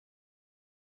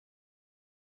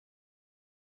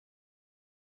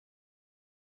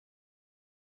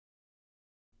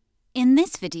In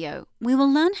this video, we will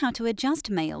learn how to adjust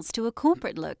mails to a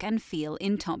corporate look and feel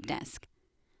in TOPdesk.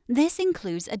 This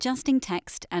includes adjusting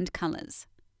text and colors.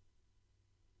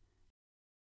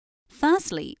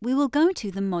 Firstly, we will go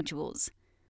to the modules.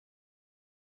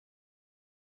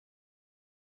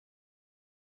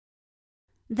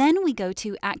 Then we go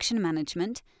to Action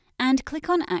Management and click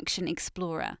on Action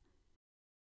Explorer.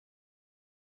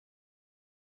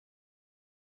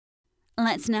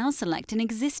 Let's now select an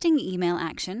existing email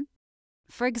action,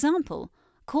 for example,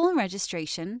 call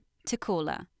registration to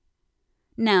caller.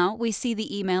 Now we see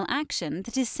the email action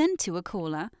that is sent to a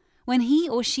caller when he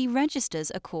or she registers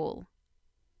a call.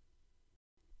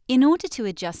 In order to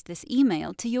adjust this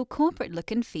email to your corporate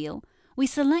look and feel, we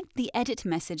select the Edit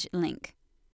Message link.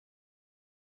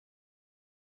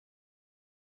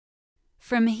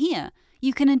 From here,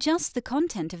 you can adjust the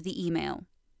content of the email.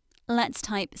 Let's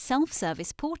type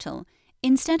Self-Service Portal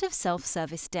instead of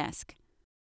Self-Service Desk.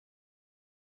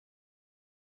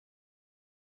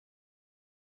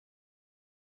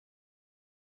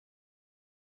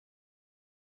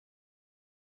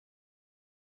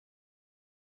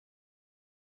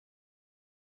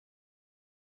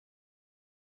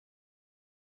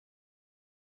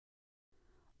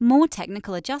 More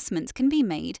technical adjustments can be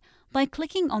made by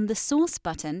clicking on the Source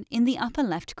button in the upper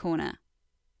left corner.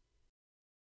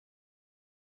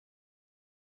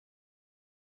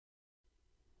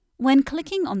 When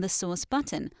clicking on the Source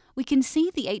button, we can see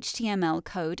the HTML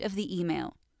code of the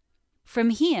email.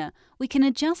 From here, we can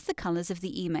adjust the colors of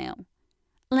the email.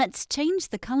 Let's change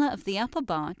the color of the upper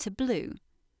bar to blue.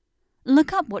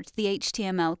 Look up what the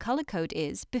HTML color code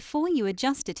is before you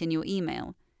adjust it in your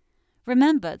email.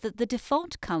 Remember that the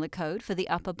default color code for the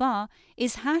upper bar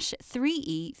is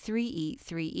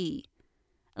 #3E3E3E.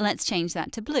 Let's change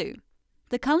that to blue.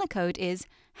 The color code is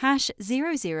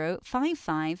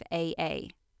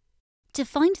 #0055AA. To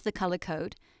find the color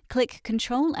code, click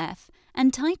Ctrl F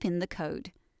and type in the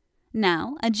code.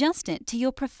 Now adjust it to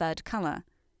your preferred color.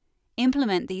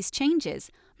 Implement these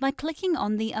changes by clicking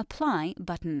on the Apply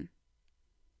button.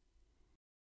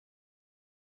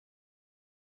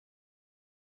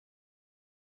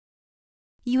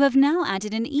 You have now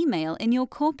added an email in your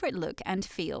corporate look and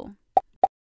feel.